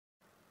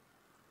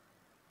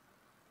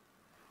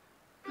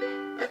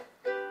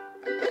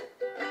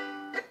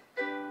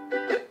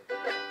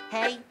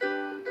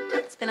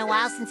been a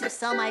while since you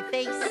saw my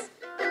face.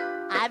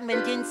 I haven't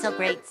been doing so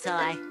great, so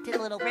I did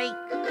a little break.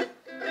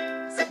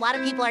 So a lot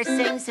of people are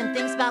saying some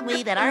things about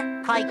me that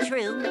aren't quite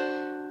true.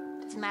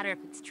 Doesn't matter if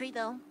it's true,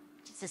 though.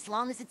 Just as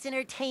long as it's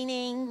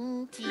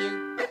entertaining to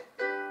you.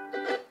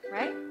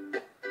 Right?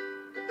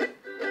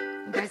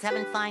 You guys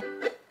having fun?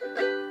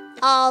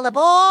 All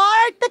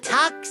aboard the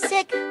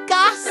toxic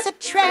gossip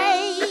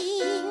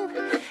train.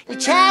 You're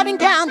chatting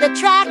down the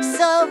tracks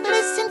of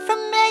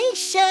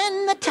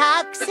misinformation. The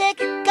toxic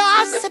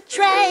gossip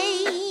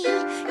train.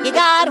 You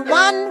got a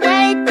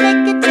one-way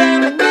ticket to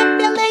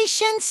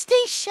manipulation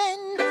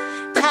station.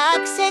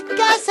 Toxic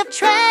gossip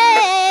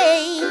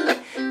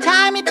train.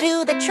 Tie me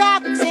to the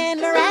tracks and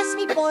harass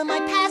me for my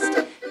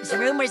past. These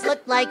rumors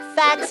look like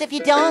facts. If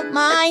you don't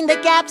mind the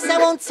gaps, I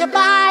won't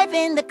survive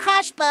in the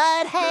crash.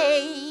 But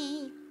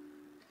hey,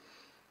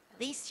 at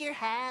least you're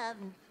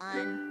having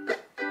fun.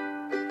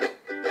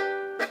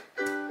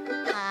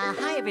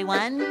 Hi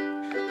everyone.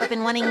 I've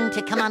been wanting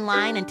to come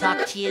online and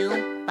talk to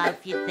you about a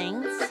few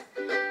things.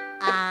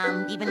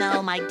 Even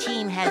though my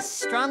team has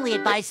strongly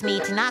advised me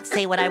to not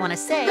say what I want to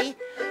say,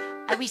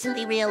 I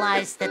recently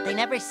realized that they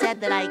never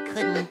said that I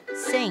couldn't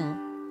sing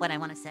what I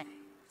want to say.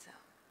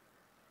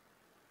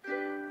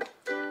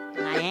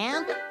 And I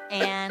am,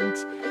 and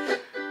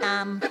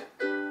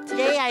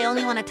today I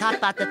only want to talk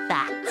about the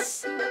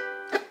facts.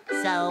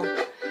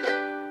 So,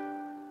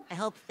 I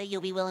hope that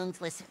you'll be willing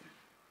to listen.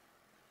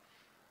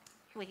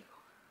 Here we go.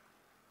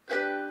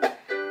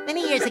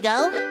 Many years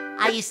ago,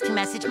 I used to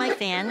message my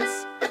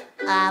fans,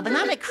 but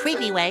not in a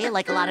creepy way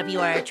like a lot of you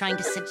are trying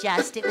to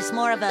suggest. It was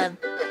more of a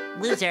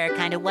loser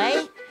kind of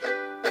way,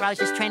 where I was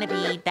just trying to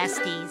be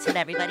besties with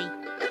everybody.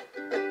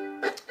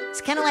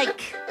 It's kind of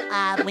like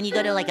when you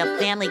go to like a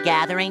family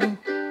gathering,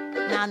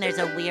 and there's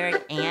a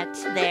weird aunt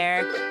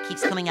there,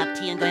 keeps coming up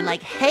to you and going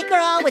like, "Hey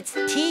girl, what's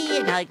tea?"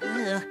 And you're like,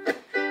 ugh.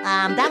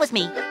 That was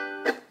me,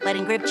 but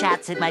in group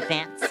chats with my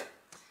fans. It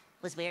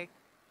was weird.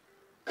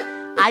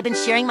 I've been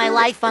sharing my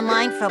life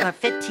online for over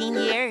 15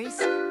 years.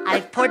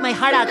 I've poured my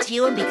heart out to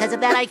you, and because of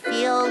that I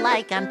feel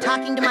like I'm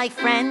talking to my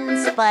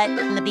friends. But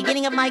in the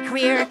beginning of my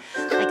career,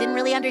 I didn't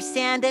really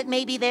understand that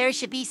maybe there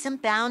should be some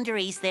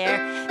boundaries there.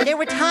 There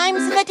were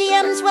times in the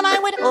DMs when I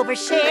would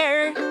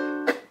overshare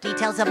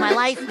details of my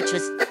life, which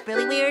was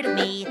really weird of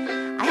me.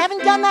 I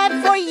haven't done that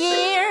for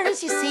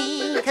years, you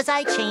see, because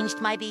I changed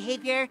my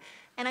behavior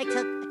and I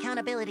took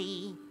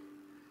accountability.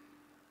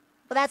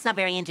 Well, that's not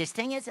very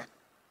interesting, is it?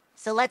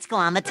 So let's go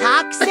on the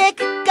toxic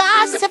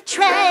gossip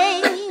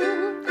train.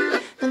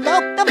 The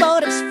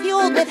locomotive's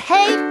fueled with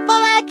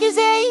hateful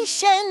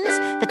accusations.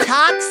 The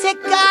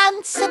toxic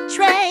gossip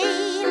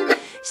train.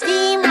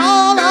 Steam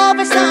all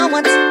over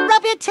someone's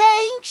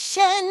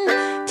reputation.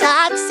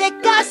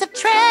 Toxic gossip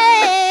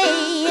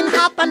train.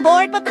 Hop on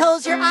board but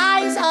close your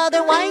eyes.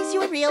 Otherwise you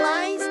will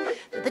realize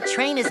that the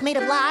train is made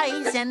of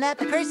lies, and that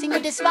the person you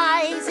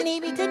despise, and he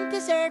didn't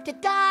deserve to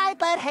die.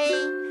 But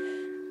hey,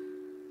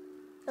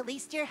 at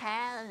least you're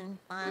having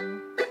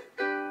fun.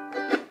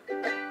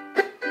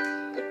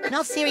 In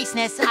all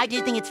seriousness, I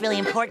do think it's really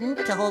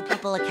important to hold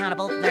people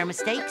accountable for their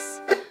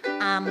mistakes.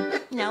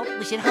 You know,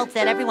 we should hope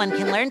that everyone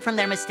can learn from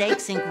their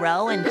mistakes and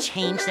grow and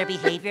change their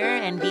behavior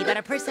and be a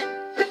better person.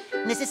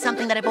 And this is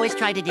something that I've always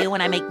tried to do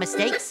when I make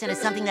mistakes, and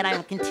it's something that I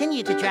will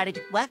continue to try to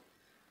do. What?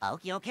 Oh,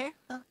 you okay?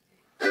 Oh.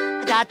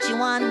 I got you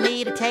on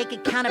me to take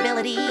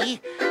accountability,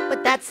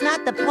 but that's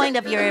not the point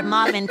of your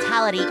mob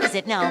mentality, is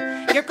it? No.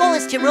 Your goal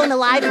is to ruin the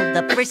life of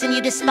the person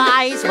you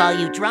despise while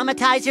you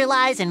dramatize your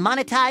lies and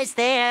monetize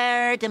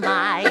their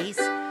demise.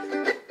 I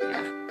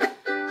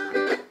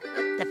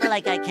feel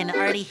like I can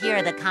already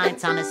hear the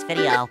comments on this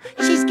video.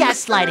 She's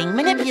gaslighting,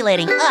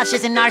 manipulating. Oh,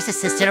 she's a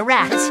narcissist and a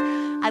rat.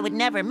 I would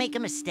never make a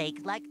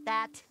mistake like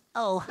that.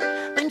 Oh,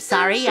 I'm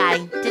sorry, I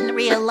didn't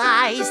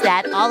realize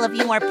that all of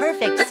you are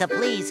perfect, so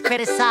please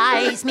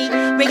criticize me.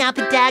 Bring out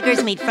the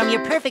daggers made from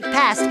your perfect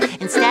past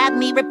and stab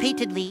me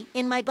repeatedly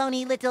in my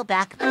bony little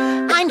back.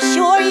 I'm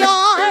sure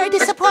you're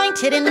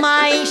disappointed in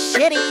my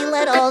shitty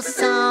little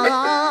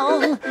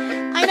song.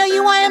 I know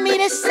you wanted me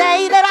to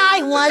say that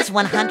I was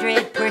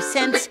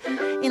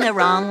 100% in the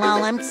wrong.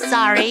 Well, I'm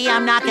sorry,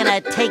 I'm not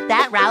gonna take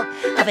that route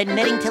of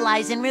admitting to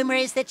lies and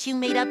rumors that you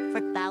made up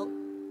for clout.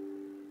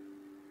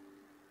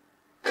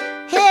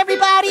 Hey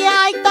everybody,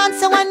 I found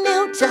someone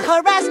new to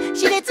harass.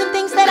 She did some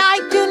things that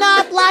I do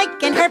not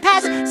like in her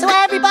past. So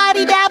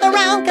everybody dab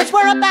around, cause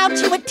we're about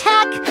to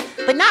attack,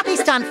 but not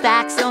based on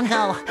facts, oh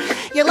no.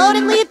 Your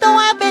loaded lethal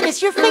weapon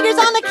is your fingers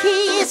on the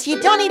keys.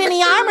 You don't need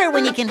any armor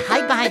when you can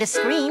hide behind a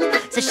screen.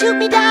 So shoot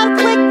me down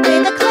quick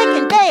with a click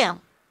and bam.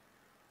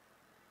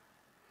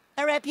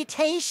 Our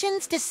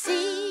reputation's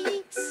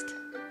deceased.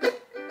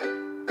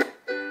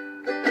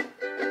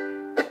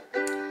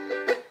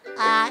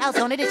 I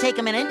also wanted to take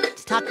a minute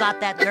to talk about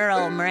that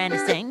girl Miranda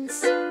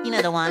sings. You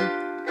know the one.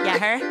 Yeah,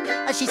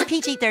 her. She's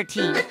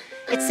PG-13.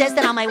 It says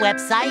that on my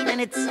website, and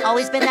it's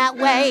always been that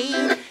way.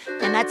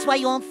 And that's why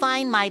you won't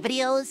find my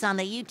videos on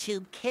the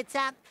YouTube Kids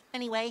app.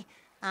 Anyway,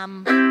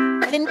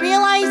 I didn't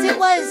realize it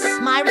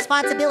was my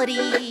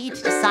responsibility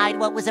to decide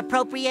what was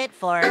appropriate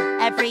for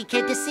every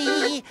kid to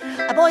see.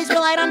 Boys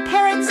relied on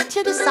parents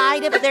to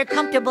decide if they're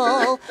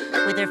comfortable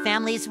with their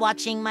families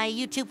watching my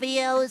YouTube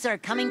videos or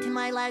coming to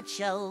my live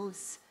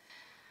shows.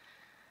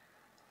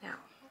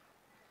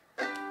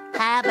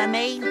 Have I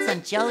made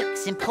some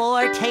jokes in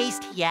poor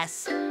taste?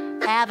 Yes.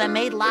 Have I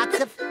made lots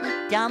of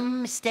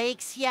dumb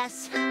mistakes?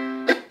 Yes.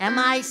 Am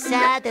I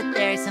sad that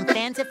there's some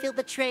fans that feel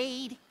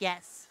betrayed?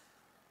 Yes.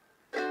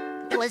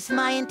 Was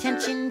my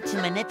intention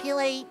to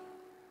manipulate?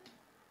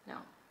 No.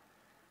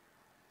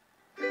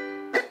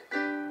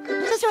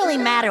 It doesn't really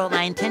matter what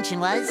my intention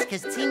was,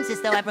 because it seems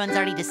as though everyone's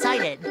already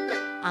decided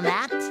on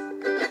that.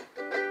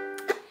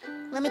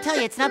 Let me tell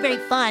you, it's not very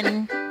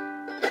fun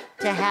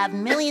to have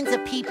millions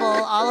of people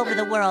all over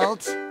the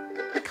world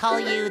call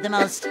you the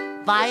most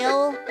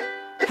vile,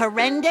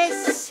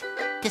 horrendous,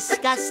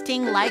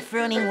 disgusting,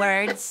 life-ruining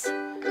words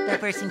that a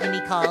person can be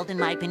called, in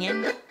my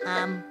opinion.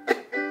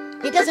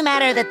 It doesn't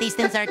matter that these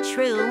things are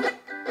true.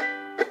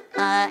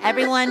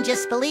 Everyone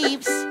just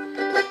believes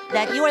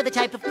that you are the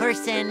type of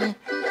person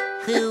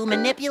who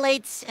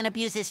manipulates and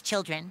abuses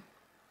children.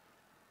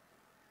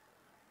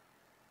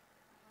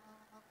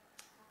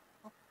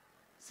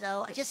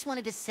 So I just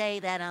wanted to say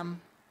that,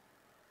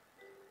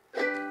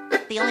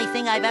 the only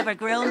thing I've ever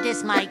groomed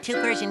is my 2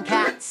 Persian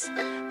cats.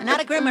 I'm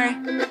not a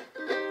groomer.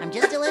 I'm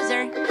just a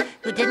loser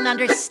who didn't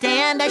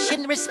understand I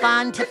shouldn't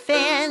respond to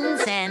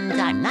fans. And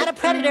I'm not a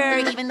predator,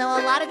 even though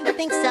a lot of them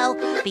think so,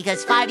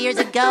 because 5 years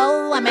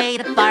ago I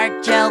made a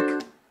fart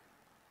joke.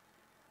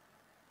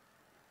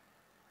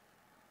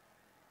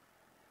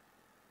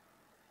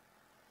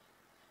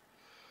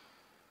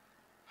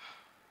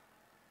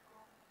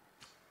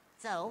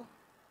 So,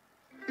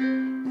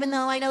 even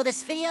though I know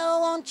this video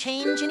won't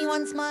change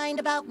anyone's mind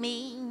about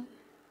me,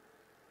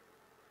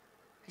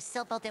 I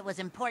still felt it was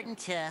important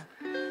to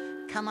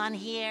come on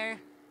here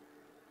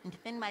and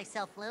defend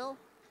myself a little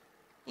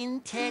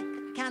and take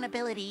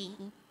accountability.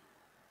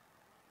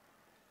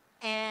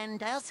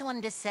 And I also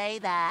wanted to say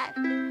that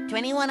to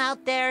anyone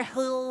out there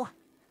who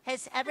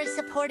has ever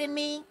supported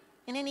me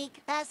in any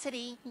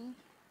capacity,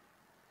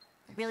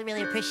 I really,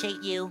 really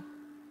appreciate you.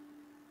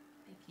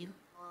 Thank you.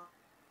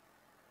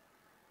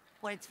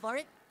 Words for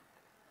it?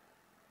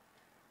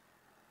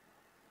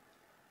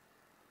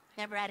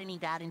 Never had any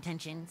bad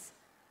intentions.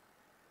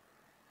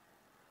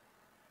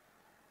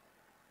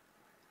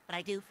 But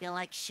I do feel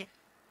like shit.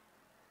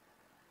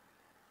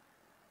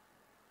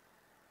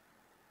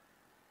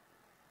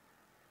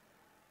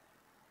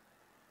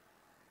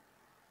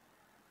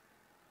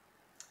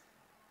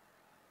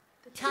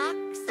 The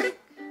toxic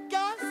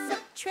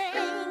gossip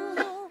train,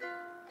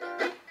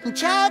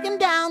 chugging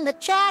down the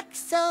track,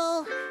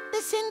 so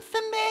this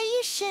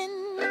information.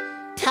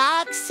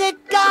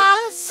 Toxic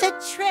gossip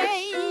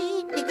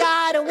train, you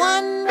got a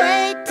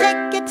one-way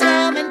ticket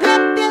to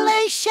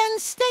manipulation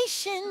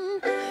station.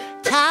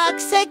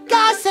 Toxic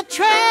gossip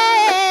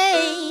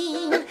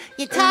train,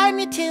 you tie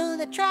me to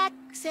the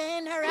tracks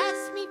and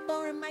harass me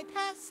for my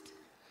past.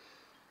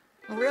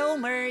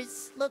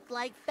 Rumors look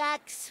like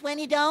facts when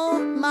you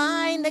don't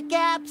mind the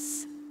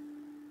gaps.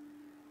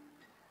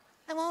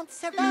 I won't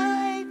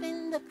survive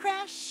in the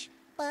crash,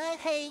 but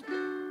hey,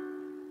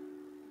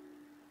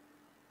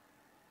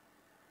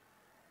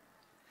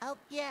 oh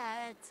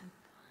yeah, it's fun.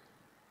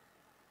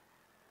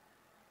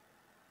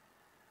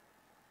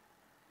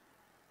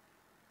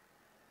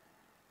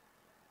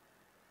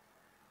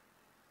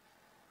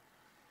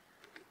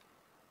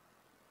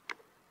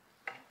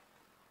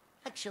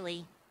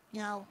 Actually, you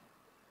know,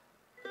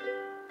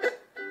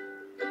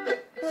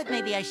 but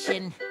maybe I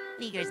shouldn't.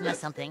 You guys know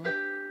something.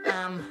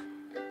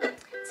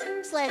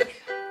 Seems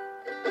like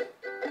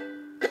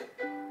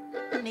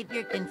maybe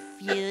you're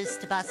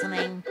confused about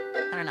something.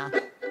 I don't know.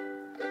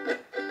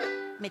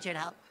 Let me try it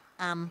out.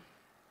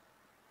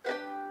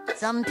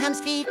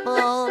 Sometimes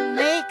people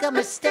make a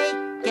mistake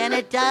and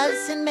it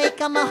doesn't make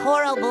them a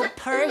horrible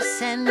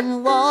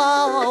person.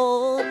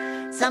 Whoa.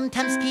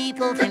 Sometimes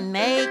people can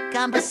make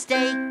a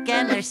mistake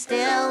and they're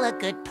still a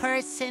good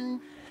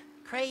person.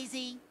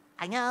 Crazy,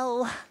 I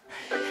know.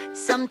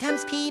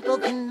 Sometimes people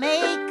can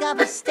make a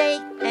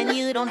mistake and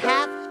you don't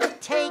have to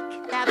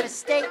take that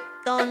mistake,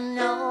 oh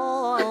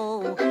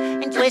no.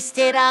 And twist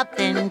it up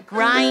and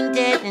grind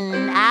it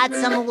and add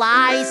some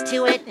lies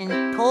to it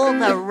and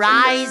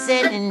pulverize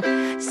it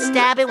and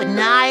stab it with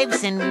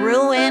knives and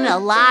ruin a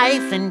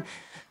life and...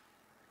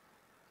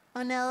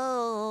 oh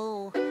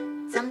no.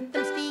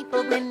 Sometimes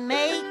people can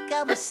make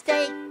a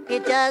mistake.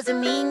 It doesn't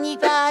mean you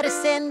gotta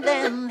send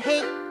them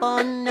hate,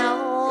 oh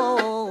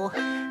no.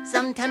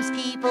 Sometimes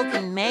people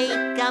can make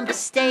a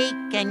mistake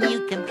and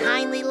you can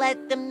kindly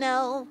let them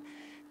know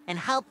and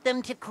help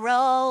them to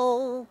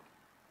grow.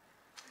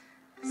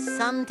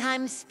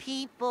 Sometimes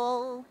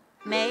people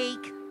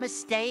make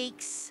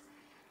mistakes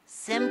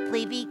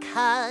simply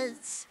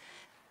because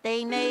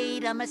they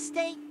made a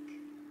mistake.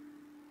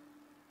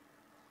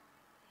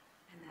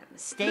 And that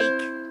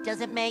mistake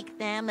doesn't make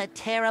them a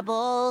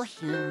terrible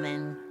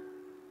human.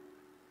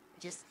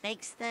 It just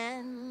makes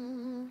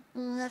them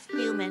a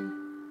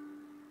human.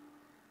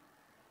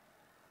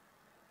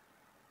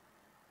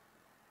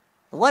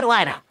 What do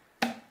I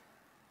know?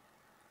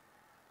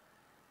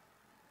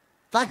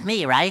 Fuck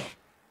me, right?